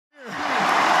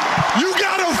You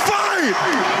gotta fight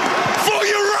for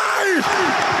your right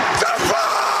to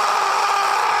party!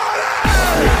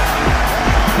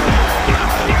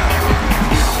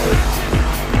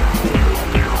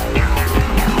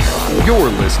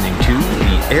 You're listening to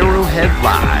the Arrowhead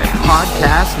Live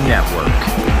Podcast Network.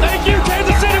 Thank you,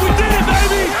 Kansas City. We did it,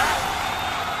 baby!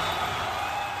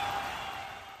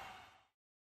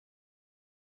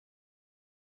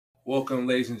 Welcome,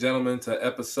 ladies and gentlemen, to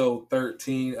episode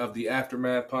 13 of the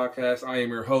Aftermath Podcast. I am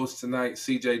your host tonight,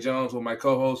 CJ Jones, with my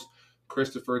co-host,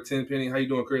 Christopher Tenpenny. How you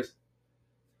doing, Chris?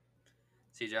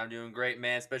 CJ, I'm doing great,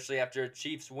 man, especially after a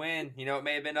Chiefs win. You know, it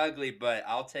may have been ugly, but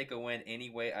I'll take a win any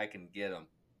way I can get them.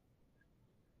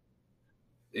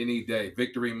 Any day.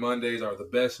 Victory Mondays are the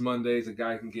best Mondays a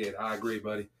guy can get. I agree,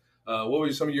 buddy. What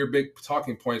were some of your big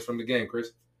talking points from the game,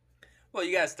 Chris? Well,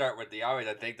 you got to start with the obvious.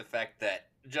 I think the fact that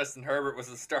Justin Herbert was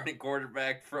the starting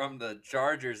quarterback from the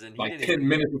Chargers, and he like 10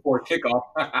 minutes before kickoff.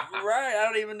 Right, I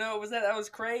don't even know what was that. That was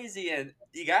crazy, and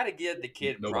you got to give the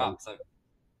kid props.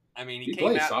 I mean, he came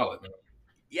played out solid, man.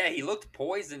 Yeah, he looked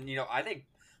poised, and I think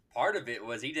part of it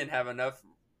was he didn't have enough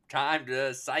time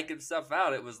to psych himself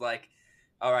out. It was like,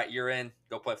 all right, you're in,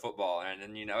 go play football, and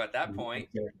then at that point,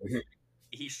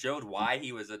 he showed why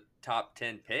he was a top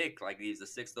 10 pick. Like, he's the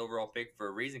 6th overall pick for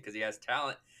a reason, because he has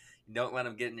talent. You don't let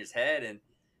him get in his head, and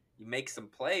you make some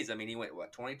plays. I mean, he went,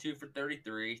 22 for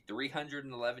 33,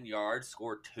 311 yards,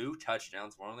 scored 2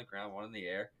 touchdowns, one on the ground, one in the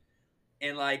air.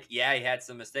 And, he had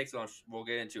some mistakes we'll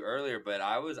get into earlier, but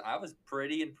I was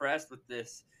pretty impressed with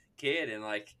this kid. And,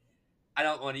 I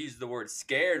don't want to use the word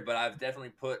scared, but I've definitely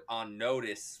put on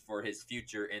notice for his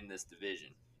future in this division.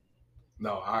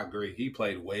 No, I agree. He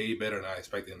played way better than I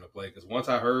expected him to play. Because once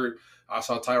I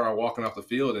saw Tyrod walking off the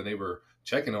field and they were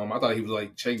checking on him, I thought he was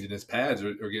changing his pads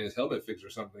or getting his helmet fixed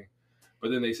or something. But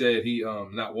then they said he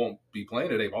won't be playing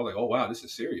today. But I was like, oh wow, this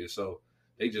is serious. So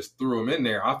they just threw him in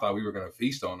there. I thought we were going to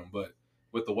feast on him, but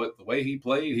with the way he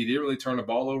played, he didn't really turn the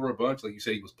ball over a bunch. Like you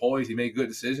said, he was poised. He made good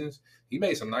decisions. He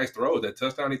made some nice throws. That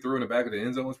touchdown he threw in the back of the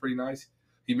end zone was pretty nice.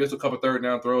 He missed a couple third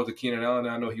down throws to Keenan Allen.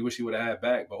 I know he wished he would have had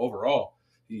back, but overall,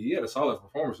 he had a solid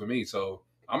performance for me. So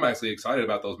I'm actually excited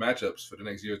about those matchups for the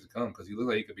next years to come because he looks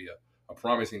like he could be a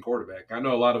promising quarterback. I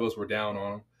know a lot of us were down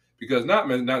on him because not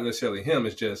necessarily him.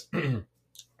 It's just,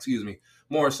 excuse me,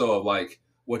 more so of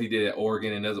what he did at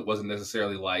Oregon, and it wasn't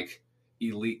necessarily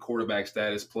elite quarterback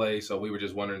status play. So we were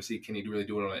just wondering to see, can he really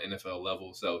do it on an NFL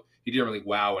level? So he didn't really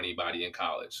wow anybody in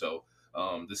college. So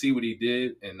to see what he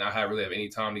did and not really have any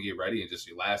time to get ready and just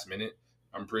your last minute,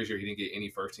 I'm pretty sure he didn't get any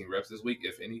first team reps this week,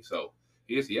 if any. So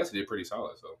he actually did pretty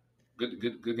solid. So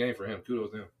good game for him.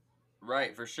 Kudos to him.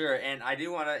 Right, for sure. And I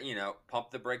do want to,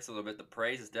 pump the brakes a little bit. The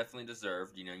praise is definitely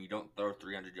deserved. You don't throw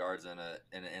 300 yards in an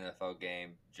NFL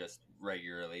game just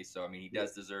regularly. So I mean, he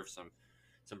does deserve some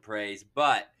praise,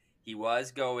 but he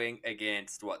was going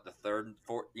against the third and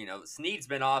fourth. Snead's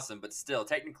been awesome, but still,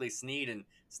 technically, Snead and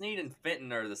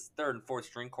Fenton are the third and fourth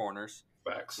string corners.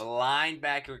 Facts. The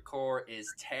linebacker core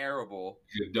is terrible.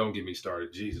 Don't get me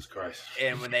started, Jesus Christ.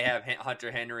 And when they have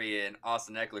Hunter Henry and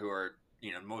Austin Ekeler, who are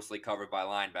mostly covered by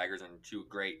linebackers and 2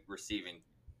 great receiving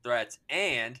threats,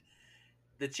 and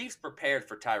the Chiefs prepared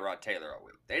for Tyrod Taylor all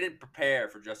week. They didn't prepare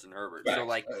for Justin Herbert. Facts. So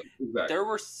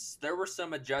exactly. there were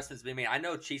some adjustments being made. I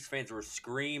know Chiefs fans were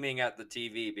screaming at the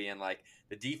TV, being like,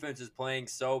 the defense is playing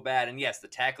so bad. And yes, the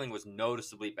tackling was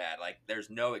noticeably bad.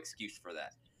 There's no excuse for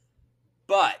that.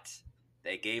 But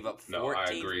they gave up 14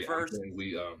 I agree. first. Go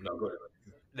ahead.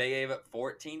 They gave up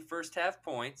 14 first half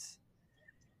points.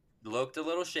 Looked a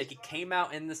little shaky. Came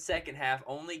out in the second half.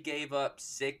 Only gave up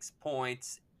 6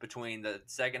 points between the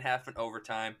second half and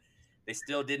overtime. They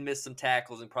still did miss some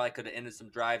tackles and probably could have ended some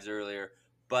drives earlier.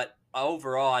 But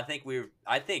overall, I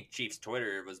think Chiefs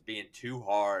Twitter was being too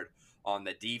hard on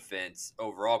the defense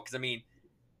overall. Because, I mean,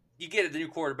 you get a new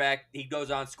quarterback. He goes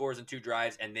on, scores in 2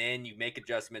 drives, and then you make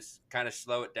adjustments, kind of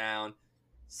slow it down.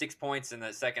 6 points in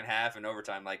the second half and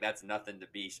overtime. That's nothing to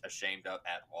be ashamed of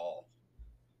at all.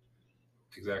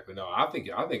 Exactly. No, I think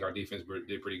our defense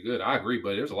did pretty good. I agree,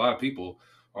 but there's a lot of people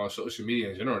on social media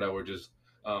in general that were just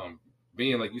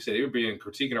being, like you said, they were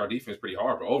critiquing our defense pretty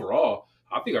hard. But overall,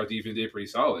 I think our defense did pretty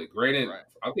solid. Granted, right.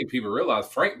 I think people realize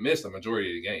Frank missed the majority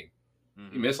of the game.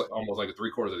 Mm-hmm. He missed almost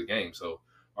 3/4 of the game. So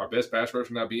our best pass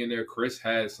rusher not being there. Chris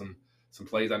had some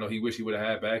plays I know he wished he would have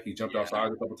had back. He jumped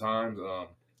outside a couple times.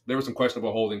 There were some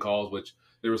questionable holding calls, which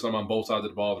there were some on both sides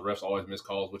of the ball. The refs always miss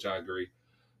calls, which I agree.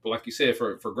 But like you said,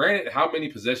 for granted, how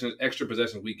many extra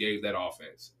possessions we gave that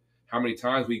offense, how many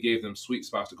times we gave them sweet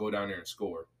spots to go down there and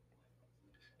score.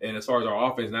 And as far as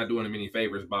our offense not doing them any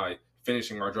favors by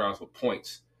finishing our drives with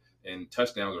points and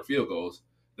touchdowns or field goals,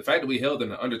 the fact that we held them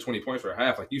to under 20 points for a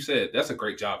half, like you said, that's a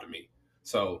great job to me.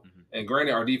 So, and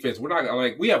granted, our defense, we're not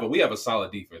like we have a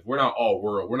solid defense. We're not all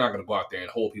world. We're not going to go out there and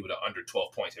hold people to under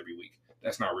 12 points every week.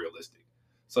 That's not realistic.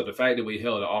 So the fact that we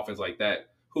held an offense like that,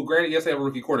 who granted, yes, they have a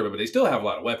rookie quarterback, but they still have a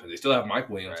lot of weapons. They still have Mike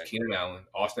Williams, Keenan Allen,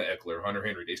 Austin Eckler, Hunter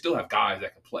Henry. They still have guys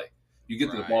that can play. You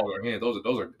get to the ball in their hands; those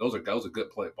are good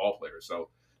ball players. So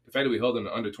the fact that we held them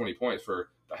to under 20 points for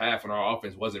the half and our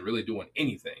offense wasn't really doing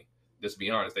anything. Just to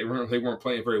be honest, they weren't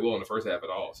playing very well in the first half at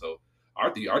all. So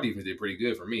our defense did pretty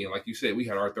good for me. And like you said, we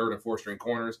had our third and fourth string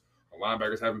corners. Our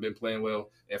linebackers haven't been playing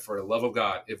well. And for the love of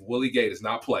God, if Willie Gay does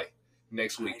not play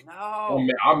next week,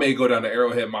 I may go down to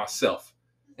Arrowhead myself,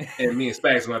 and me and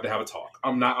Spags gonna have to have a talk.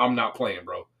 I'm not playing,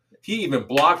 bro. He even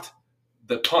blocked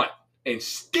the punt and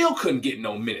still couldn't get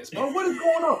no minutes. Bro, what is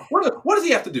going on? What does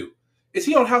he have to do? Is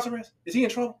he on house arrest? Is he in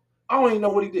trouble? I don't even know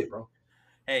what he did, bro.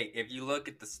 Hey, if you look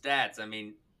at the stats, I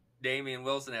mean, Damian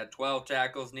Wilson had 12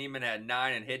 tackles, Neiman had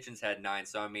 9, and Hitchens had 9.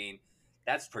 So, I mean,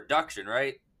 that's production,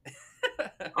 right?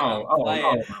 I'm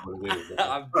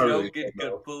joking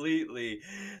completely.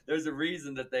 There's a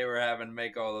reason that they were having to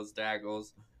make all those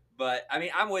tackles. But, I mean,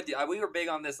 I'm with you. We were big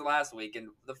on this last week, and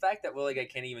the fact that Willie Gay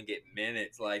can't even get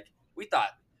minutes, like, we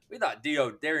thought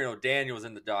Dario Daniel was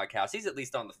in the doghouse. He's at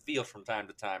least on the field from time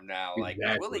to time now. Like,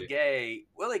 Willie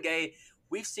Gay,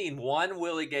 we've seen one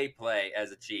Willie Gay play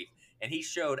as a Chief, and he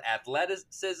showed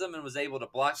athleticism and was able to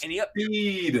block.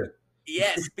 Speed.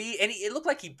 Yeah, speed. And it looked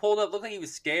like he pulled up, looked like he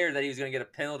was scared that he was going to get a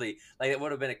penalty. Like, it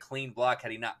would have been a clean block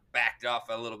had he not backed off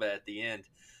a little bit at the end.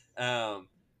 And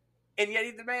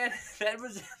yet the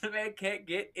man can't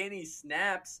get any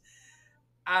snaps.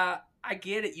 I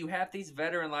get it. You have these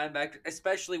veteran linebackers,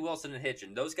 especially Wilson and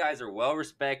Hitchens. Those guys are well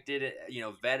respected,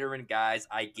 veteran guys.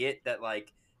 I get that,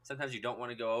 like, sometimes you don't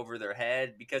want to go over their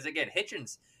head because, again,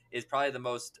 Hitchens is probably the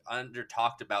most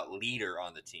under-talked about leader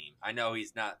on the team. I know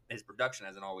he's not – his production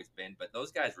hasn't always been, but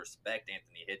those guys respect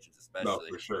Anthony Hitchens especially. No,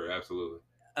 for sure. Absolutely.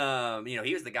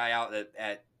 He was the guy out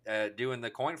at doing the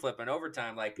coin flip in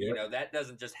overtime. Like, that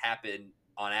doesn't just happen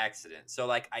on accident. So,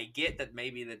 like, I get that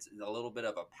maybe that's a little bit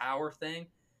of a power thing,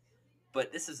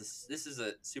 but this is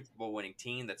a Super Bowl winning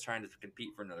team that's trying to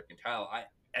compete for another title.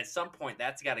 At some point,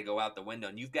 that's got to go out the window,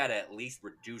 and you've got to at least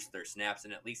reduce their snaps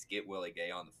and at least get Willie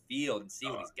Gay on the field and see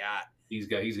what he's got.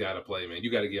 He's got to play, man. You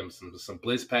got to give him some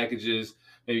blitz packages,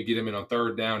 maybe get him in on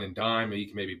third down and dime, and he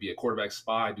can maybe be a quarterback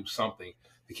spy, do something.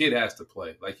 The kid has to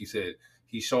play. Like you said,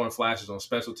 he's showing flashes on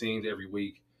special teams every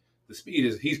week. The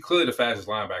speed he's clearly the fastest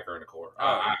linebacker in the corps.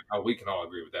 We can all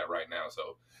agree with that right now.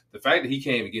 So the fact that he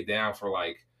can't even get down for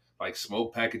like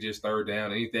smoke packages, third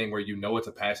down, anything where it's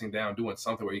a passing down, doing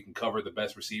something where you can cover the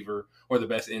best receiver or the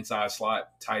best inside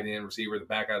slot, tight end receiver, the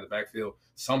back out of the backfield,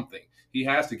 something. He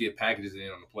has to get packages in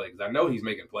on the play because I know he's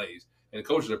making plays. And the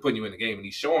coaches are putting you in the game, and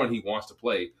he's showing he wants to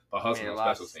play by hustling on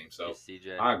special teams. So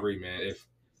I agree, man.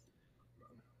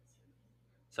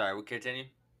 Sorry, we continue?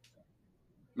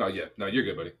 No, you're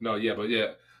good, buddy. No, yeah, but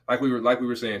yeah, like we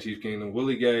were saying, Chief Kingdom,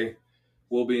 Willie Gay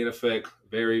will be in effect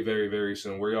very, very, very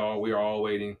soon. We are all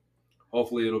waiting.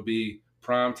 Hopefully it'll be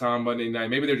prime time Monday night.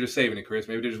 Maybe they're just saving it, Chris.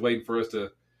 Maybe they're just waiting for us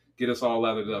to get us all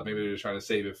lathered up. Maybe they're just trying to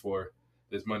save it for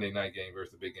this Monday night game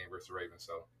versus the big game versus the Ravens.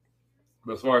 So,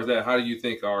 but as far as that, how do you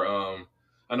think our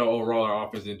I know overall our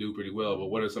offense didn't do pretty well, but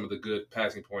what are some of the good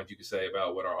passing points you could say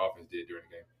about what our offense did during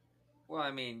the game? Well,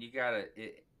 I mean,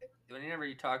 whenever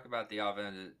you talk about the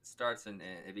offense,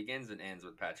 it begins and ends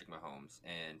with Patrick Mahomes,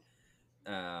 and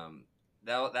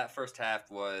that first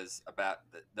half was about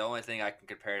the only thing I can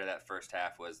compare to that first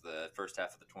half was the first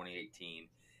half of the 2018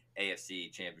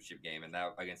 AFC Championship game, and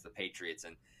that against the Patriots,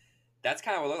 and that's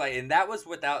kind of what it looked like. And that was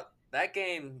without that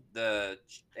game. The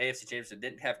AFC Championship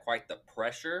didn't have quite the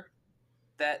pressure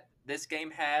that this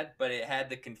game had, but it had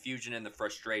the confusion and the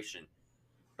frustration.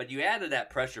 But you added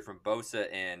that pressure from Bosa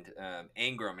and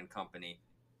Ingram and company,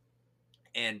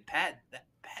 and Pat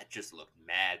just looked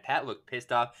mad. Pat looked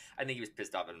pissed off. I think he was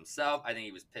pissed off at himself. I think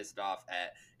he was pissed off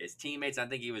at his teammates. I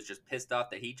think he was just pissed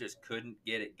off that he just couldn't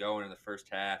get it going in the first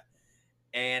half.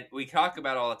 And we talk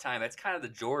about all the time. That's kind of the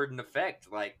Jordan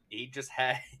effect. Like he just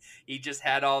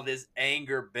had all this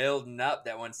anger building up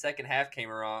that when second half came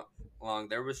along,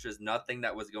 there was just nothing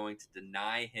that was going to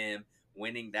deny him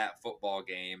winning that football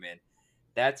game. And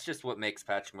that's just what makes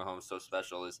Patrick Mahomes so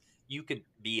special is you can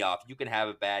be off. You can have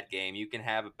a bad game. You can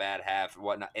have a bad half and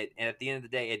whatnot. And at the end of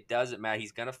the day, it doesn't matter.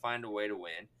 He's going to find a way to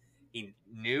win. He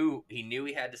knew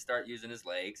he had to start using his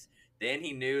legs. Then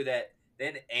he knew that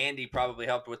then Andy probably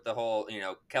helped with the whole,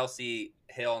 Kelsey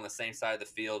Hill on the same side of the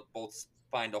field, both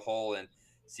find a hole and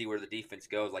see where the defense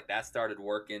goes. Like that started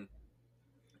working.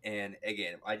 And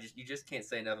again, you just can't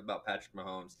say enough about Patrick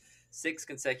Mahomes. 6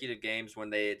 consecutive games when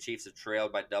the Chiefs have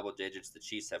trailed by double digits. The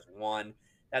Chiefs have won.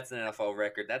 That's an NFL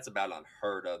record. That's about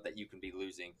unheard of that you can be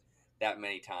losing that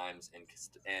many times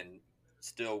and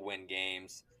still win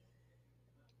games.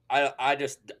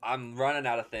 I'm running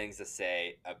out of things to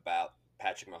say about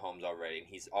Patrick Mahomes already, and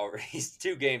he's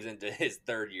 2 games into his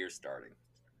 3rd year starting.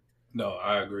 No,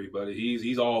 I agree, buddy.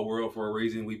 He's all world for a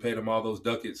reason. We paid him all those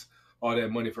ducats, all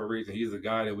that money for a reason. He's the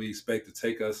guy that we expect to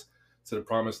take us to the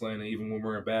promised land, and even when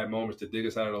we're in bad moments, to dig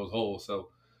us out of those holes. So,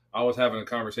 I was having a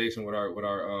conversation with our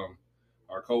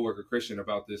coworker Christian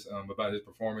about this, about his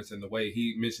performance and the way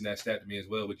he mentioned that stat to me as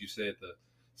well. What you said, the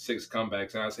 6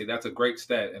 comebacks, and I say that's a great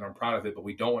stat, and I'm proud of it. But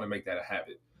we don't want to make that a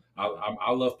habit.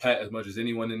 I love Pat as much as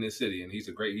anyone in this city, and he's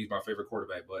my favorite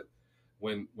quarterback. But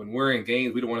when we're in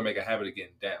games, we don't want to make a habit of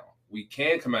getting down. We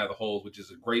can come out of the holes, which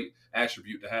is a great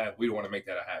attribute to have. We don't want to make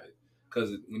that a habit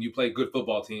because when you play good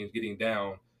football teams, getting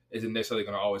down isn't necessarily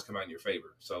going to always come out in your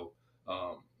favor. So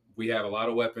we have a lot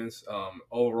of weapons.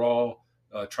 Overall,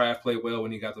 Trav played well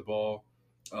when he got the ball.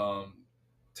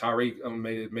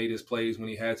 Tyreek made his plays when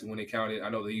he had to, when they counted. I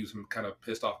know that he was kind of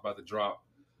pissed off about the drop.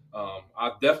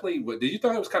 I definitely. Did you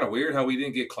thought it was kind of weird how we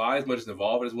didn't get Clyde as much as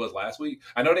involved as was last week?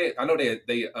 I know they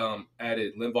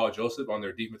added Linval Joseph on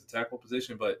their defensive tackle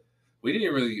position, but we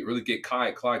didn't really get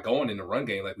Clyde going in the run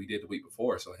game like we did the week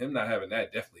before. So him not having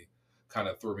that definitely kind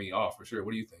of threw me off for sure.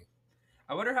 What do you think?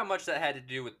 I wonder how much that had to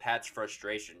do with Pat's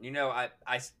frustration. You know,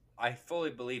 I fully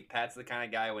believe Pat's the kind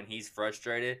of guy when he's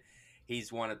frustrated,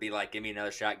 he's want to be like, give me another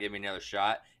shot.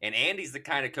 And Andy's the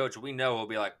kind of coach we know will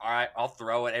be like, all right, I'll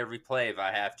throw it every play if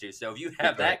I have to. So if you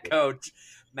have that coach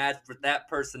matched with that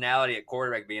personality at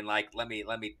quarterback being like, let me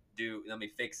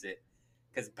fix it.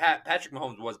 Because Patrick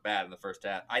Mahomes was bad in the first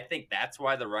half. I think that's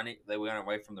why they went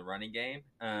away from the running game.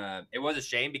 It was a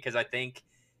shame because I think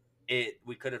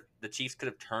the Chiefs could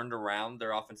have turned around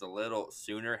their offense a little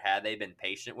sooner had they been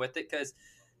patient with it. Because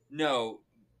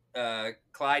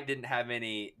Clyde didn't have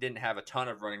a ton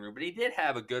of running room, but he did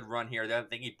have a good run here. I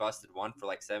think he busted one for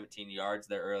like 17 yards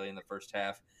there early in the first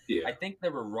half. Yeah. I think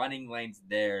there were running lanes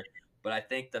there, but I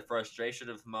think the frustration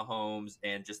of Mahomes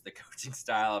and just the coaching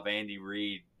style of Andy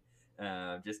Reid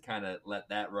just kind of let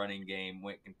that running game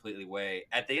went completely away.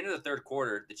 At the end of the 3rd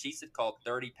quarter, the Chiefs had called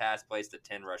 30 pass plays to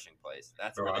 10 rushing plays.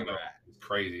 That's where they were at. It's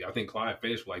crazy. I think Clyde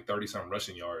finished with like 30-something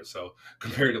rushing yards. So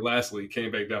compared to last week,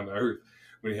 came back down to earth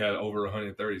when he had over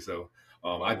 130. So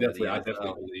I definitely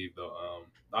believe though.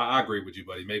 I agree with you,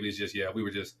 buddy. Maybe it's just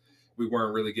we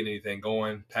weren't really getting anything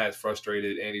going. Pat's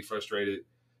frustrated, Andy frustrated,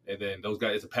 and then those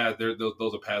guys. It's a pass. Those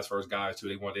are pass first guys too.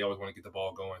 They always want to get the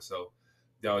ball going. So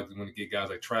they always want to get guys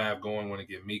like Trav going, want to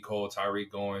get Mecole, Tyreek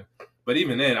going. But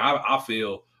even then, I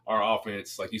feel our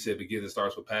offense, like you said, begins and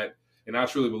starts with Pat. And I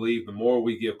truly believe the more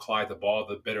we give Clyde the ball,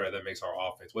 the better that makes our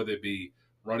offense, whether it be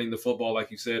running the football, like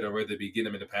you said, or whether it be getting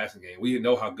him in the passing game. We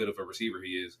know how good of a receiver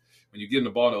he is. When you give him the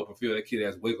ball in the open field, that kid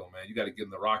has wiggle, man. You got to give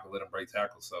him the rock and let him break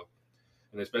tackles. So,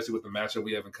 and especially with the matchup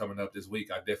we have coming up this week,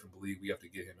 I definitely believe we have to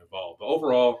get him involved. But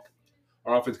overall,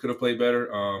 our offense could have played better.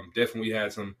 Definitely we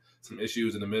had some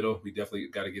issues in the middle. We definitely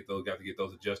got to get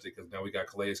those adjusted because now we got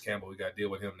Calais Campbell. We got to deal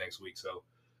with him next week. So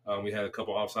we had a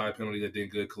couple offside penalties that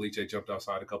did good. Caliche jumped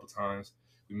outside a couple times.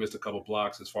 We missed a couple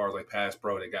blocks as far as like pass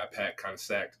pro. They got Pat kind of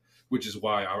sacked, which is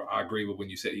why I agree with when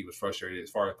you said he was frustrated.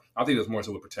 I think it was more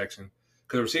so with protection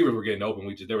because the receivers were getting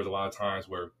open. There was a lot of times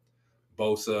where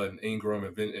Bosa and Ingram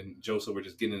and Joseph were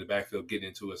just getting in the backfield, getting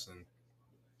into us and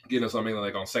getting us something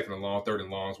like on 2nd and long, 3rd and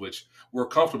longs, which we're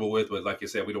comfortable with. But like you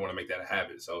said, we don't want to make that a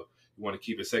habit. So you want to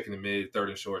keep it 2nd and mid, 3rd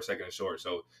and short, 2nd and short.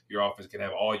 So your offense can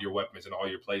have all your weapons and all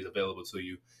your plays available to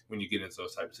you when you get into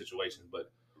those type of situations.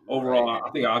 But overall, I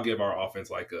think I'll give our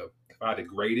offense if I had to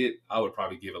grade it, I would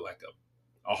probably give it like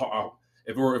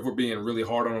if we're being really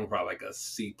hard on them, probably like a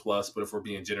C+. But if we're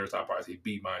being generous, I'd probably say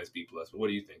B-, B+. But what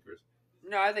do you think, Chris?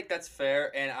 No, I think that's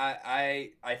fair, and I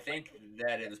think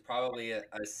that it was probably a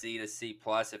C to C+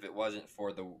 if it wasn't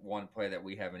for the one play that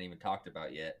we haven't even talked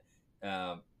about yet.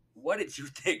 What did you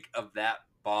think of that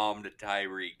bomb to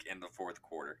Tyreek in the 4th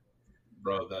quarter?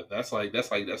 Bro, that's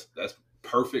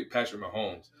perfect Patrick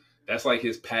Mahomes. That's like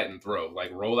his patent throw.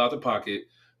 Like roll out the pocket,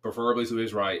 preferably to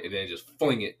his right, and then just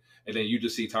fling it. And then you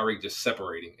just see Tyreek just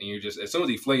separating. And as soon as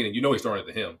he's flinging it, you know he's throwing it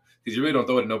to him. Because you really don't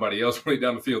throw it to nobody else really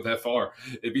down the field that far.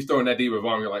 If he's throwing that deep of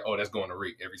arm, you're like, oh, that's going to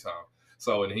Reek every time.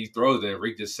 So, and he throws it, and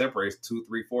Reek just separates 2,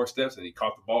 3, 4 steps, and he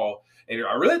caught the ball. And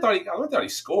I really thought he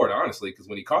scored, honestly, because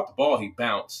when he caught the ball, he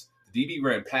bounced. The DB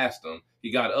ran past him. He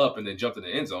got up and then jumped in the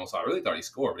end zone. So I really thought he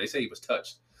scored, but they say he was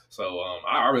touched. So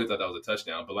I really thought that was a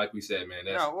touchdown. But like we said, man,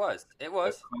 it was.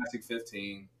 That's classic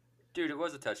 15. Dude, it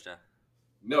was a touchdown.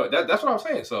 No, that's what I'm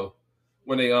saying. So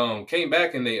when they came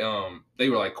back and they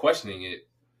were like questioning it.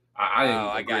 I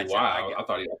didn't agree why. I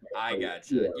thought I got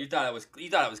you. Yeah. You thought it was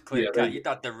clear cut. You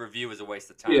thought the review was a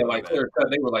waste of time. Yeah, like clear cut.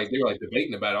 They were like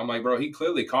debating about it. I'm like, bro, he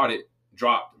clearly caught it,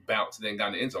 dropped, bounced, and then got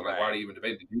in the end zone. Like, why are they even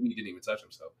debating? He didn't even touch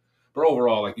himself. But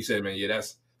overall, like you said, man, yeah,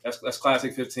 that's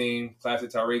classic 15, classic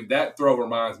Tyreek. That throw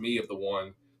reminds me of the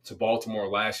one to Baltimore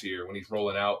last year when he's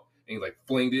rolling out and he like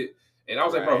flinged it. And I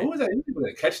was like, bro, who is that? Who's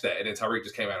going to catch that? And then Tyreek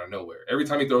just came out of nowhere. Every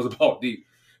time he throws the ball deep,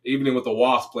 even with the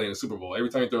Wasps playing the Super Bowl, every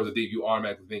time he throws it deep, you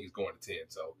automatically think he's going to 10.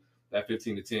 So that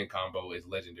 15 to 10 combo is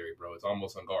legendary, bro. It's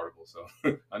almost unguardable. So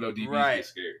I know DBs get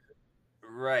scared.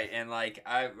 Right. And like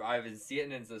I've been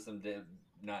seeing into some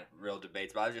not real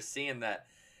debates, but I was just seeing that,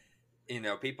 you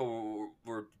know, people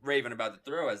were raving about the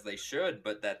throw as they should,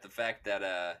 but that the fact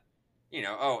that you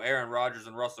know, Aaron Rodgers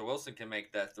and Russell Wilson can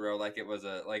make that throw like it was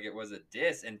a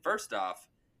diss. And first off,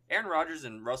 Aaron Rodgers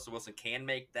and Russell Wilson can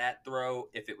make that throw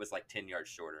if it was like 10 yards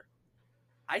shorter.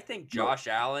 I think Josh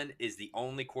Allen is the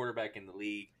only quarterback in the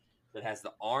league that has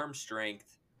the arm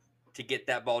strength to get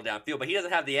that ball downfield, but he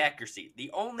doesn't have the accuracy.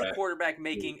 The only quarterback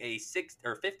making a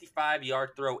 55-yard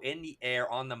throw in the air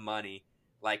on the money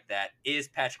like that is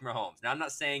Patrick Mahomes. Now, I'm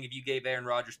not saying if you gave Aaron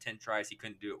Rodgers 10 tries, he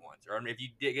couldn't do it once. Or if you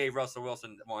gave Russell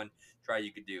Wilson 1 try,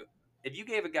 you could do it. If you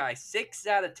gave a guy 6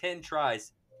 out of 10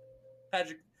 tries,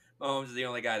 Patrick Mahomes is the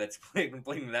only guy that's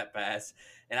completing that pass.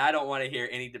 And I don't want to hear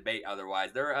any debate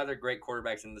otherwise. There are other great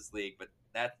quarterbacks in this league, but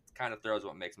that kind of throws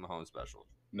what makes Mahomes special.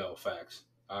 No, facts.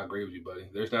 I agree with you, buddy.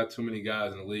 There's not too many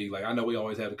guys in the league. Like, I know we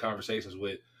always have the conversations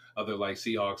with other, like,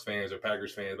 Seahawks fans or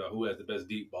Packers fans about who has the best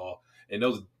deep ball. And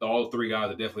all 3 guys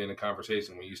are definitely in the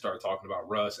conversation when you start talking about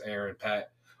Russ, Aaron,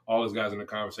 Pat, all those guys in the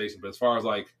conversation. But as far as,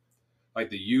 like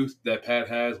the youth that Pat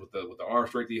has with the arm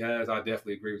strength he has, I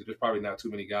definitely agree with you. There's probably not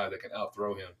too many guys that can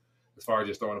out-throw him as far as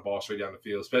just throwing the ball straight down the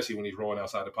field, especially when he's rolling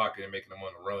outside the pocket and making him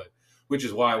on the run, which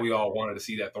is why we all wanted to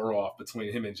see that throw-off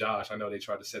between him and Josh. I know they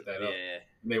tried to set that up.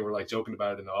 And they were, like, joking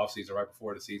about it in the offseason right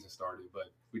before the season started. But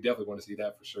we definitely want to see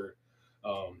that for sure.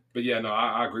 But, yeah, no,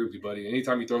 I agree with you, buddy.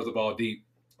 Anytime he throws the ball deep,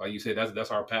 like you said,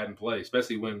 that's our patent play,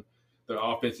 especially when the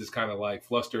offense is kind of, like,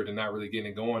 flustered and not really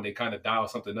getting going. They kind of dial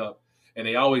something up. And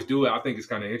they always do it. I think it's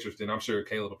kind of interesting. I'm sure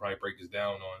Caleb will probably break this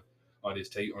down on his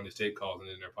tape calls and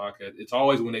in their podcast. It's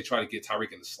always when they try to get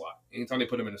Tyreek in the slot. Anytime they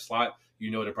put him in the slot, you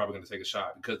know they're probably going to take a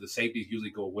shot because the safeties usually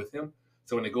go with him.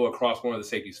 So when they go across one of the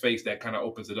safeties' face, that kind of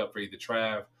opens it up for either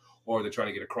Trav, or they're trying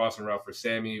to get a crossing route for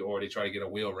Sammy, or they try to get a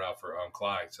wheel route for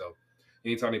Clyde. So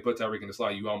anytime they put Tyreek in the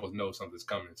slot, you almost know something's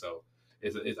coming. So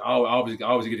it's I always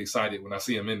get excited when I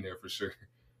see him in there for sure.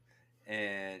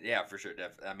 And yeah, for sure,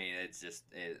 definitely. I mean,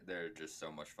 they're just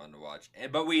so much fun to watch.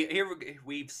 But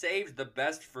we've saved the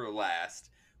best for last.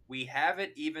 We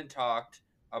haven't even talked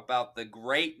about the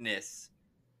greatness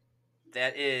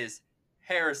that is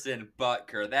Harrison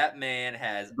Butker. That man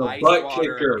has ice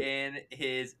water in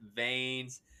his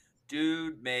veins.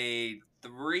 Dude made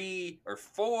 3 or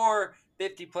 4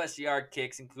 50-plus yard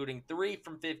kicks, including 3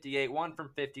 from 58, 1 from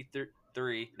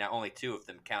 53. Now, only 2 of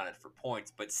them counted for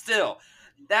points, but still.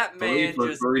 That man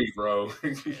 3 for 3, bro.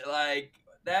 Like,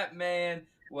 that man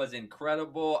was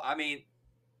incredible. I mean,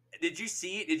 did you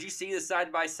see the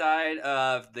side by side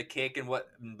of the kick and what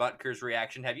Butker's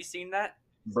reaction? Have you seen that?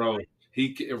 Bro,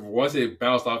 once it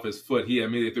bounced off his foot, he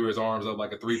immediately threw his arms up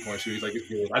like a 3-point shoot. He's like, "It's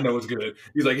good. I know it's good."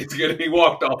 He's like, "It's good." And he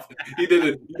walked off. He did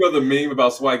it. You know the meme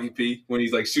about Swaggy P when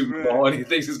he's like shooting the ball and he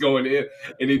thinks it's going in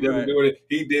and he doesn't do it.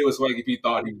 He did what Swaggy P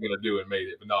thought he was gonna do and made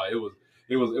it. But no, it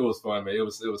was fun, man. It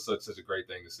was such a great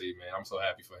thing to see, man. I'm so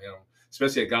happy for him,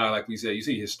 especially a guy like we said. You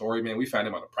see his story, man. We found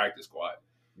him on the practice squad.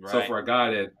 Right. So for a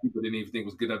guy that people didn't even think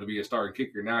was good enough to be a starting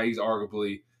kicker, now he's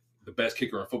arguably the best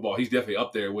kicker in football. He's definitely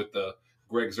up there with the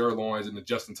Greg Zerloins and the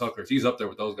Justin Tuckers. He's up there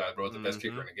with those guys, bro. He's the best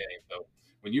kicker in the game. So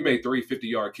when you make 3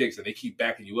 50-yard kicks and they keep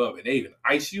backing you up and they even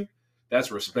ice you,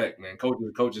 that's respect, man.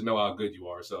 Coaches know how good you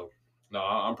are. So no,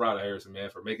 I'm proud of Harrison, man,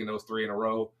 for making those 3 in a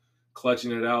row,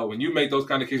 clutching it out. When you make those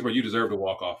kind of kicks, bro, you deserve to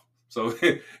walk off. So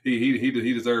he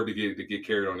deserved to get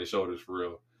carried on his shoulders for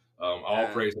real. All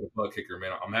praise to the butt kicker,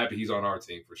 man. I'm happy he's on our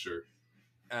team for sure.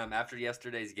 After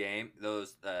yesterday's game,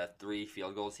 those 3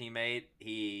 field goals he made,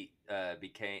 he's the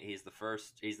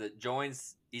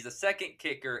second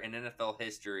kicker in NFL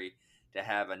history to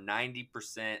have a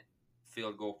 90%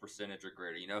 field goal percentage or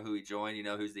greater. You know who he joined? You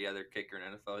know who's the other kicker in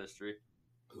NFL history?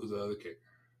 Who's the other kicker?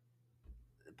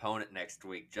 Opponent next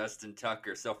week, Justin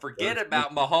Tucker. So forget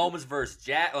about Mahomes versus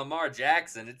Lamar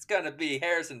Jackson. It's going to be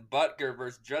Harrison Butker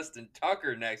versus Justin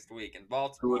Tucker next week in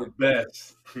Baltimore. Who are the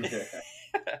best? that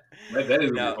is going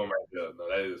to be a fun matchup. No,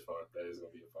 that is fun. That is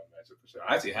going to be a fun matchup for sure.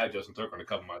 I actually had Justin Tucker on a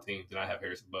couple of my teams, and I have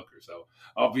Harrison Butker, so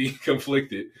I'll be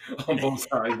conflicted on both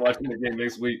sides watching the game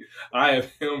next week. I have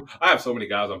him. I have so many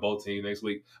guys on both teams next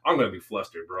week. I'm gonna be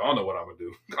flustered, bro. I don't know what I'm gonna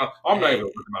do. I'm not even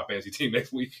gonna look at my fantasy team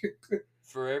next week.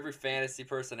 For every fantasy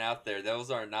person out there,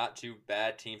 those are not two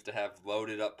bad teams to have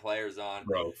loaded up players on.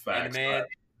 Bro, facts. And man,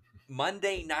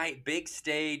 Monday night, big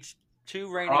stage, 2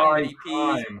 reigning Prime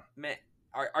MVPs. time. Man,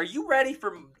 are you ready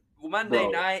for Monday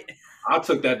night? I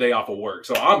took that day off of work,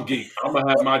 so I'm geeked. I'm gonna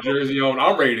have my jersey on.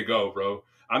 I'm ready to go, bro.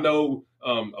 I know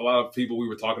a lot of people we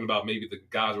were talking about. Maybe the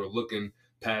guys were looking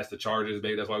past the Chargers.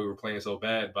 Maybe that's why we were playing so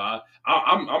bad. But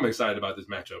I'm excited about this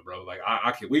matchup, bro. Like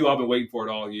I can. We've all been waiting for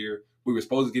it all year. We were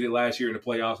supposed to get it last year in the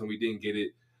playoffs, and we didn't get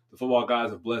it. The football guys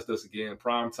have blessed us again.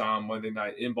 Prime time Monday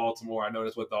night in Baltimore. I know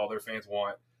that's what all their fans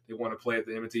want. They want to play at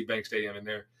the M&T Bank Stadium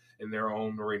in their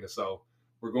own arena. So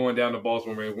we're going down to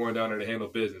Baltimore, man. We're going down there to handle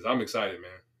business. I'm excited,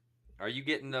 man. Are you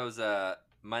getting those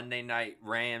Monday night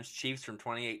Rams Chiefs from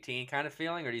 2018 kind of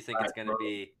feeling, or do you think it's going to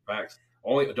be facts?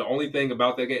 The only thing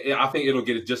about that game, I think it'll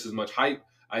get just as much hype.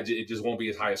 It just won't be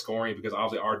as high a scoring because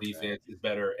obviously our defense is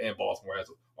better, and Baltimore has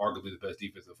arguably the best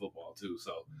defense in football too.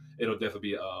 So it'll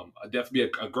definitely be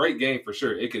a great game for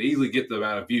sure. It could easily get the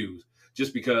amount of views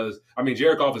just because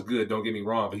Jared Goff is good. Don't get me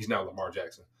wrong, but he's not Lamar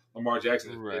Jackson. Lamar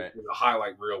Jackson is a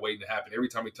highlight reel waiting to happen. Every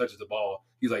time he touches the ball,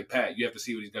 he's like, Pat, you have to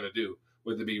see what he's going to do,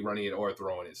 whether it be running it or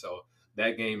throwing it. So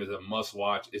that game is a must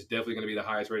watch. It's definitely going to be the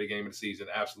highest rated game of the season.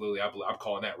 Absolutely. I'm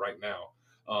calling that right now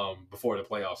before the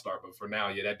playoffs start. But for now,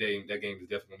 that game is definitely going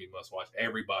to be must watch.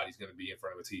 Everybody's going to be in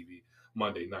front of a TV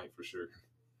Monday night for sure.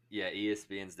 Yeah,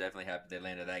 ESPN's definitely happy they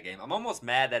landed that game. I'm almost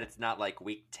mad that it's not like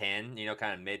week 10,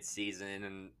 kind of mid-season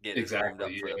and getting warmed up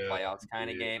for the playoffs kind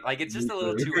of game. Like, it's just a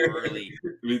little too early.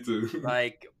 Me too.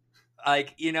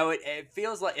 It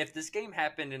feels like if this game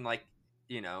happened in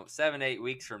 7-8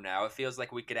 weeks from now, it feels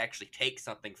like we could actually take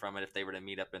something from it if they were to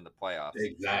meet up in the playoffs.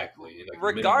 Exactly.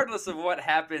 Regardless of what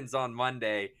happens on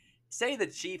Monday, say the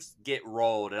Chiefs get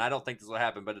rolled, and I don't think this will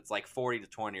happen, but it's like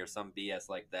 40-20 or some BS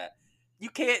like that. You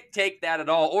can't take that at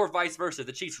all, or vice versa.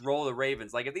 The Chiefs roll the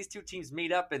Ravens. Like, if these two teams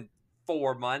meet up in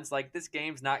 4 months, this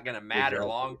game's not going to matter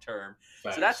long term.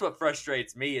 So that's what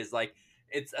frustrates me is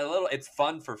it's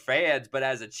fun for fans, but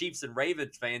as a Chiefs and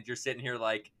Ravens fans, you're sitting here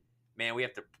like, man, we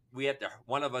have to.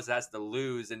 One of us has to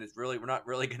lose, and we're not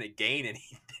really going to gain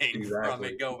anything from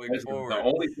it going forward. The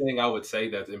only thing I would say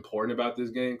that's important about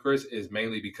this game, Chris, is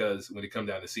mainly because when it comes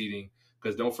down to seeding,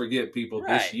 because don't forget, people,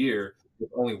 this year.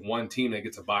 There's only one team that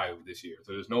gets a bye this year.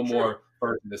 So there's no more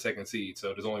first and the second seed.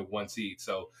 So there's only one seed.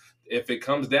 So if it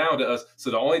comes down to us,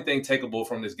 so the only thing takeable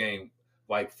from this game,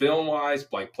 like film-wise,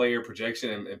 like player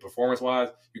projection and performance-wise,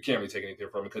 you can't really take anything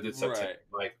from it because it's September,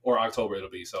 or October it'll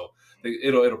be. So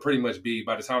it'll pretty much be,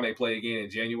 by the time they play again in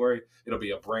January, it'll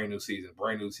be a brand new season,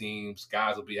 brand new teams.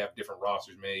 Guys will have different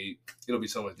rosters made. It'll be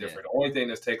so much different. The only thing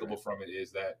that's takeable from it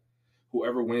is that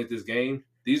whoever wins this game,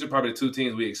 these are probably the two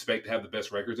teams we expect to have the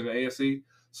best records in the AFC.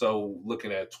 So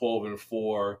looking at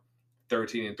 12-4,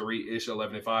 13-3-ish,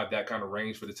 11-5, that kind of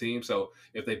range for the team. So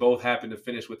if they both happen to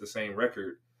finish with the same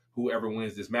record, whoever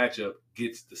wins this matchup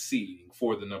gets the seeding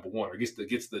for the number one or gets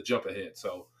the jump ahead.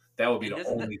 So that would be the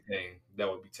only thing that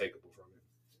would be takeable from it.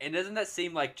 And doesn't that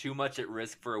seem like too much at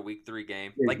risk for a week 3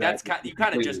 game? Exactly. Like that's you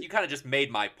kind of just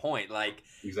made my point. Like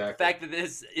the fact that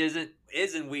this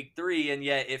is in week 3, and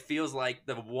yet it feels like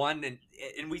the one and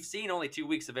we've seen only 2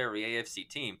 weeks of every AFC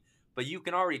team, but you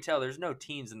can already tell there's no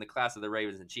teams in the class of the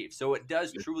Ravens and Chiefs. So it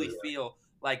does truly feel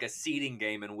like a seeding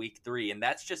game in week 3, and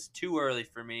that's just too early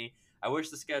for me. I wish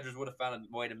the schedulers would have found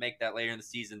a way to make that later in the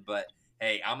season, but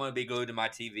hey, I'm gonna be glued to my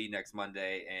TV next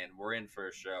Monday, and we're in for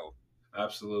a show.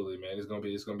 Absolutely, man. It's gonna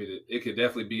be. It could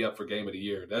definitely be up for game of the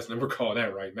year. That's what we're calling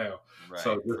that right now. Right,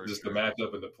 so just the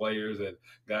matchup and the players and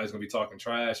guys gonna be talking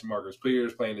trash. Marcus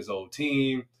Peters playing his old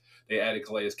team. They added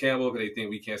Calais Campbell because they think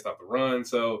we can't stop the run.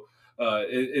 So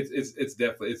it's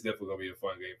definitely gonna be a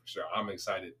fun game for sure. I'm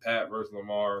excited. Pat versus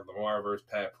Lamar versus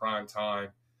Pat, prime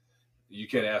time. You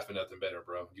can't ask for nothing better,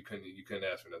 bro. You couldn't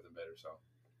ask for nothing better. So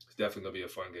it's definitely gonna be a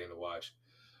fun game to watch.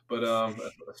 But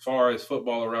as far as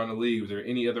football around the league, was there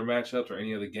any other matchups or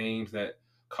any other games that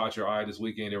caught your eye this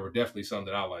weekend? There were definitely some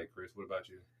that I like, Chris. What about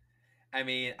you? I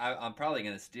mean, I'm probably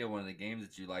going to steal one of the games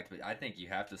that you liked, but I think you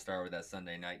have to start with that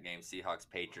Sunday night game,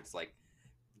 Seahawks-Patriots. Like,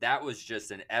 that was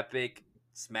just an epic,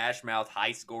 smash-mouth,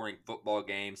 high-scoring football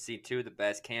game. See two of the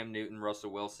best, Cam Newton,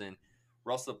 Russell Wilson.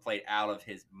 Russell played out of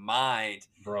his mind.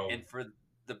 Bro. And for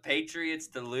the Patriots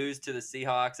to lose to the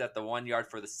Seahawks at the 1 yard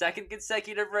for the second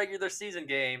consecutive regular season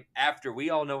game after we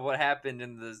all know what happened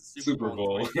in the Super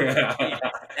Bowl.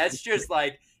 That's just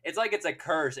like it's a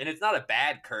curse, and it's not a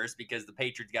bad curse because the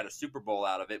Patriots got a Super Bowl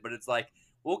out of it, but it's like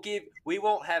We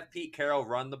won't have Pete Carroll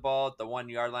run the ball at the 1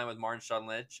 yard line with Marshawn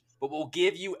Lynch, but we'll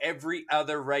give you every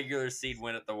other regular seed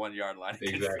win at the 1 yard line.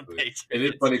 Exactly. And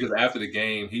it's funny because after the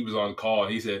game, he was on call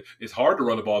and he said, "It's hard to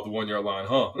run the ball at the 1 yard line,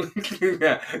 huh?"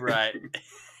 Right.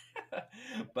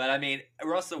 But I mean,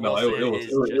 Russell Wilson it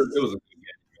was a good game.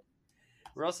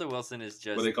 Russell Wilson is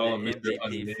just what they call him,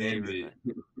 MVP Mr. favorite.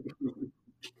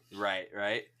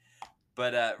 Right.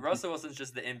 But Russell Wilson's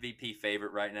just the MVP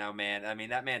favorite right now, man. I mean,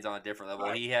 that man's on a different level.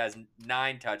 Right. He has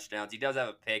 9 touchdowns. He does have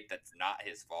a pick that's not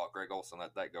his fault. Greg Olsen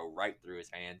let that go right through his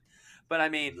hand. But I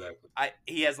mean,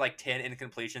 he has like 10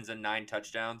 incompletions and 9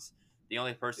 touchdowns. The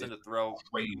only person to throw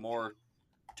more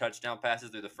touchdown passes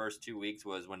through the first 2 weeks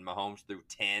was when Mahomes threw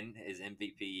 10 his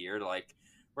MVP year. Like,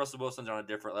 Russell Wilson's on a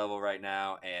different level right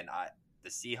now, and the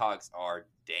Seahawks are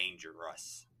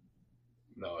dangerous.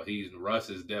 No, Russ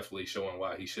is definitely showing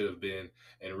why he should have been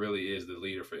and really is the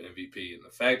leader for MVP. And the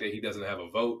fact that he doesn't have a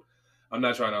vote, I'm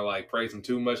not trying to like praise him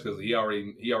too much because he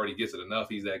already gets it enough.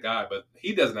 He's that guy, but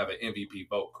he doesn't have an MVP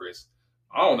vote, Chris.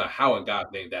 I don't know how in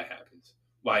God's name that happens.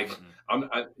 Like,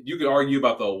 you could argue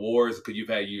about the awards because you've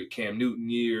had your Cam Newton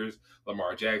years,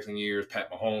 Lamar Jackson years, Pat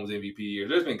Mahomes MVP years.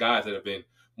 There's been guys that have been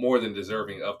more than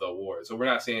deserving of the award. So we're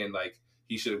not saying like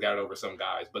he should have got it over some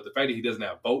guys, but the fact that he doesn't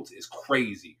have votes is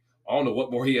crazy. I don't know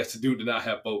what more he has to do to not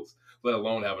have votes, let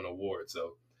alone have an award.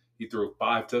 So he threw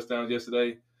 5 touchdowns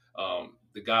yesterday.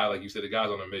 The guy, like you said, the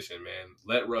guy's on a mission, man.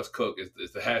 Let Russ cook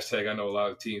is the hashtag I know a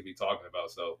lot of teams be talking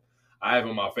about. So I have him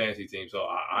on my fantasy team, so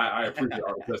I appreciate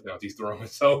all the touchdowns he's throwing.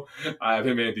 So I have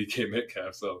him and DK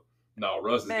Metcalf. So no,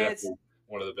 Russ is definitely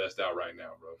one of the best out right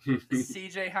now, bro.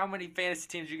 CJ, how many fantasy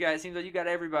teams you got? It seems like you got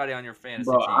everybody on your fantasy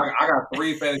team. I got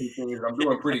 3 fantasy teams. I'm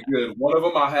doing pretty good. One of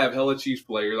them I have hella Chiefs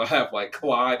players. I have like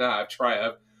Clyde, I have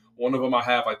Trav. One of them I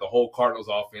have like the whole Cardinals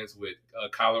offense with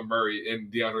Kyler Murray and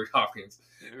DeAndre Hopkins.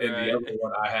 Right. And the other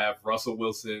one I have Russell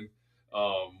Wilson,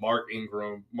 Mark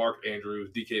Ingram, Mark Andrews,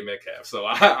 DK Metcalf. So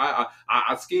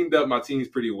I schemed up my teams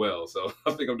pretty well. So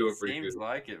I think I'm doing pretty good. Seems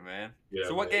like it, man. Yeah,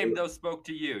 so what game those spoke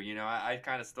to you? You know, I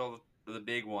kind of stole the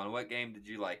big one. What game did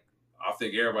you like? I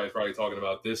think everybody's probably talking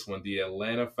about this one. The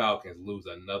Atlanta Falcons lose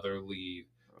another lead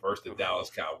versus the Dallas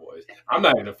Cowboys. I'm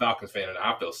not even a Falcons fan, and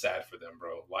I feel sad for them,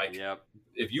 bro. Like,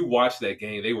 if you watch that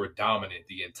game, they were dominant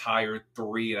the entire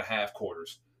 3.5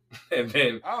 quarters. And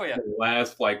then the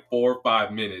last like 4 or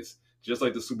 5 minutes, just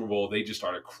like the Super Bowl, they just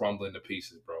started crumbling to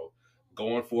pieces, bro.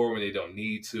 Going forward when they don't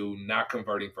need to, not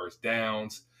converting first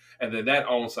downs. And then that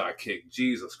onside kick,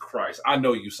 Jesus Christ. I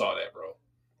know you saw that, bro.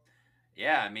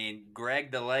 Yeah, I mean,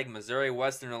 Greg the Leg, Missouri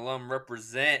Western alum,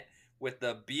 represent with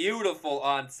the beautiful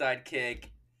onside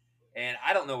kick. And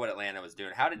I don't know what Atlanta was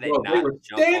doing. How did they not they were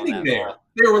jump standing on that there? ball?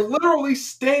 They were literally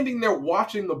standing there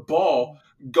watching the ball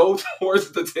go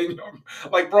towards the 10-yard.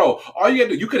 Like, bro, all you got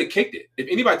to do, you could have kicked it. If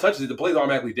anybody touches it, the play's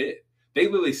automatically dead. They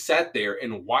literally sat there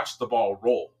and watched the ball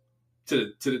roll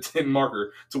to the 10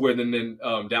 marker to where then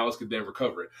Dallas could then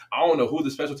recover it. I don't know who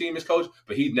the special team is coach,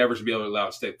 but he never should be able to allow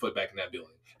to step foot back in that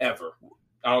building ever.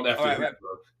 I don't have to. Right.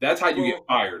 That's how you get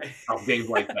fired on games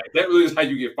like that. That really is how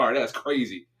you get fired. That's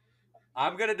crazy.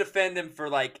 I'm going to defend him for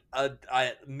like a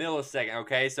millisecond,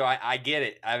 okay? So I get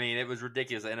it. I mean, it was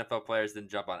ridiculous. The NFL players didn't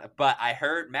jump on it. But I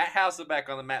heard Matt Hasselbeck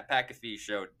on the Matt McAfee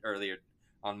show earlier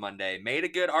on Monday made a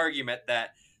good argument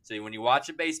that, so when you watch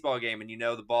a baseball game and you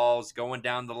know the ball's going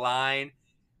down the line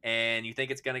and you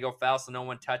think it's going to go foul so no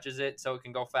one touches it so it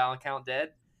can go foul and count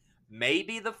dead,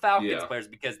 maybe the Falcons players,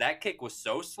 because that kick was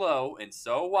so slow and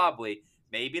so wobbly,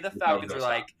 maybe the Falcons are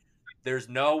like, there's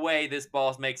no way this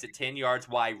ball makes it 10 yards.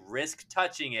 Why risk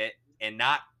touching it and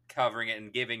not covering it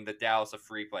and giving the Dallas a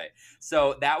free play?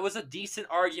 So that was a decent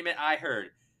argument I heard.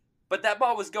 But that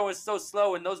ball was going so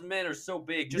slow and those men are so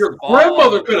big. Just your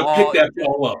grandmother could have picked that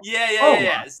ball up.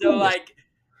 Yeah. So, like,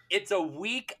 it's a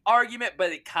weak argument,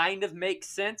 but it kind of makes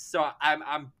sense. So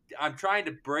I'm trying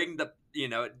to bring the,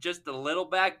 just a little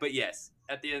back. But, yes,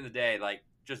 at the end of the day, like,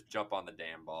 just jump on the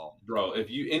damn ball. Bro, if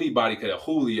anybody could have,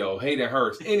 Julio, Hayden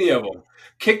Hurst, any of them,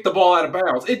 kick the ball out of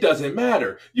bounds, it doesn't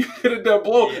matter. You could have done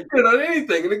could have done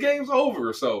anything, and the game's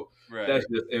over. So that's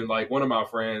just, and like one of my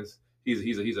friends,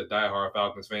 he's a diehard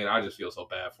Falcons fan. I just feel so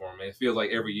bad for him, man. It feels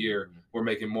like every year we're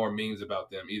making more memes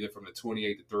about them, either from the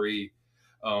 28-3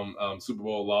 Super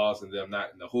Bowl loss and them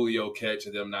not the Julio catch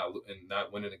and them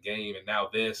not winning the game, and now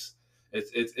this.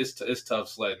 It's tough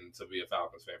sledding to be a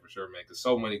Falcons fan for sure, man, because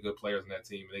so many good players in that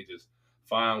team, and they just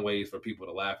find ways for people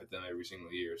to laugh at them every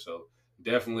single year. So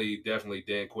definitely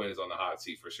Dan Quinn is on the hot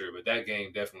seat for sure. But that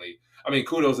game definitely, I mean,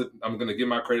 kudos. I'm going to give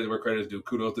my credit where credit is due.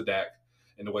 Kudos to Dak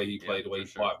and the way he played, the way he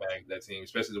fought back that team,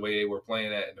 especially the way they were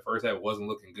playing at in the first half wasn't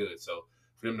looking good. So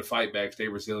for them to fight back, stay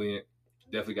resilient,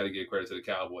 definitely got to give credit to the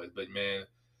Cowboys. But man,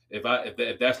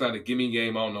 if that's not a gimme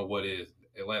game, I don't know what is.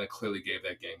 Atlanta clearly gave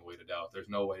that game away to Dallas. There's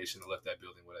no way they shouldn't have left that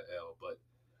building with an L. But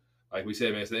like we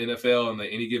said, man, it's the NFL, and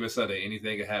any given Sunday,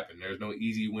 anything can happen. There's no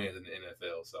easy wins in the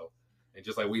NFL. So, and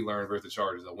just like we learned versus the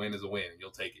Chargers, a win is a win, and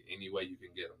you'll take it any way you can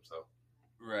get them. So.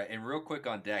 Right, and real quick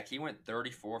on Dak, he went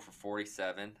 34 for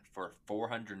 47 for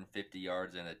 450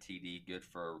 yards and a TD, good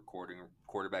for a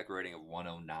quarterback rating of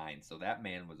 109. So that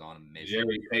man was on a mission.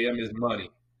 Jerry, pay him his money.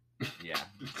 Yeah.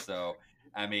 So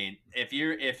I mean, if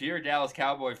you're a Dallas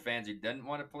Cowboy fans who doesn't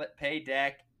want to pay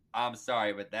Dak, I'm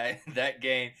sorry, but that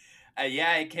game,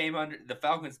 it came under the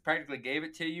Falcons practically gave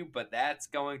it to you, but that's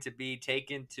going to be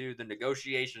taken to the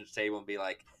negotiations table and be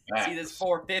like, see this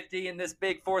 450 in this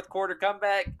big fourth quarter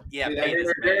comeback? Yeah, pay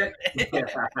this man.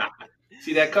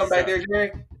 See that comeback there,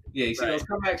 Jerry? Yeah, you see those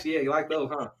comebacks? Yeah, you like those,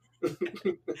 huh?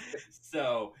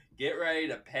 So get ready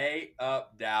to pay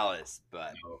up Dallas,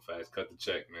 but fast cut the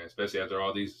check, man. Especially after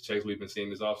all these checks we've been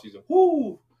seeing this offseason.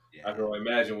 Woo! Yeah. I can only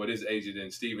imagine what his agent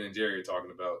and Steven and Jerry are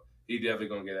talking about. He definitely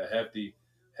gonna get a hefty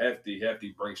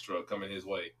Brinks truck coming his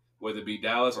way, whether it be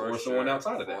Dallas or someone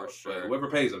outside of Dallas. Sure. But whoever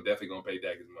pays him definitely gonna pay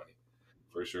Dak his money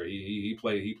for sure. He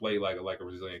played like a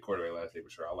Brazilian quarterback last day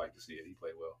for sure. I like to see it. He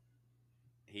played well.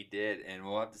 He did, and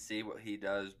we'll have to see what he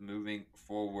does moving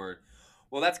forward.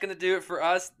 Well, that's going to do it for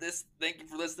us. Thank you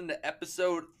for listening to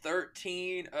episode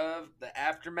 13 of The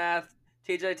Aftermath.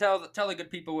 TJ, tell the good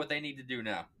people what they need to do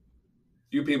now.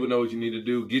 You people know what you need to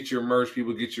do. Get your merch,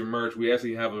 people. Get your merch. We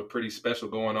actually have a pretty special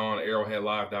going on at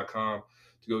arrowheadlive.com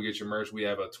to go get your merch. We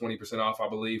have a 20% off, I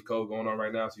believe, code going on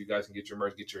right now, so you guys can get your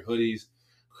merch, get your hoodies,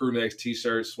 crew necks,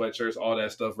 t-shirts, sweatshirts, all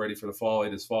that stuff ready for the fall.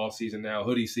 It is fall season now,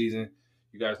 hoodie season.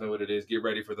 You guys know what it is. Get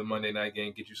ready for the Monday night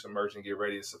game. Get you some merch and get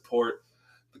ready to support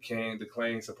the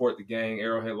Clang, support the gang.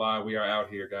 Arrowhead Live, we are out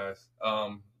here, guys.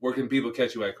 Where can people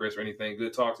catch you at, Chris, or anything?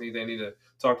 Good talks, anything they need to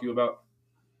talk to you about?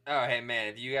 Oh, hey, man,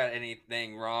 if you got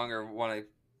anything wrong or want to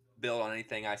build on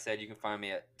anything I said, you can find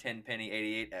me at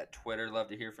 10penny88 at Twitter. Love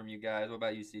to hear from you guys. What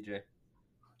about you, CJ?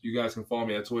 You guys can follow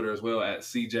me at Twitter as well at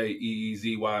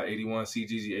CJEEZY81,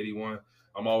 CGZ81.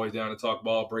 I'm always down to talk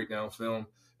ball, breakdown film.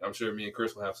 I'm sure me and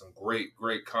Chris will have some great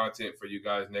content for you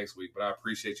guys next week. But I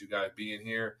appreciate you guys being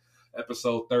here.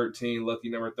 Episode 13, lucky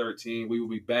number 13. We will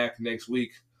be back next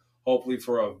week, hopefully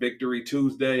for a Victory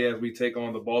Tuesday as we take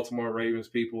on the Baltimore Ravens,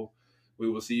 people. We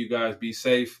will see you guys. Be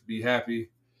safe. Be happy.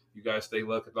 You guys stay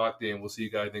locked in. We'll see you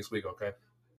guys next week, okay?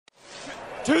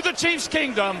 To the Chiefs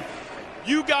Kingdom,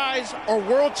 you guys are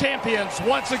world champions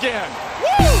once again. Woo!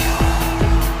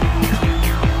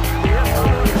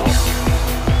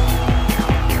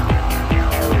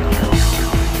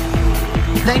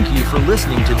 Thank you for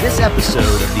listening to this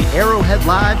episode of the Arrowhead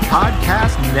Live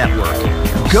Podcast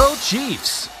Network. Go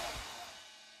Chiefs!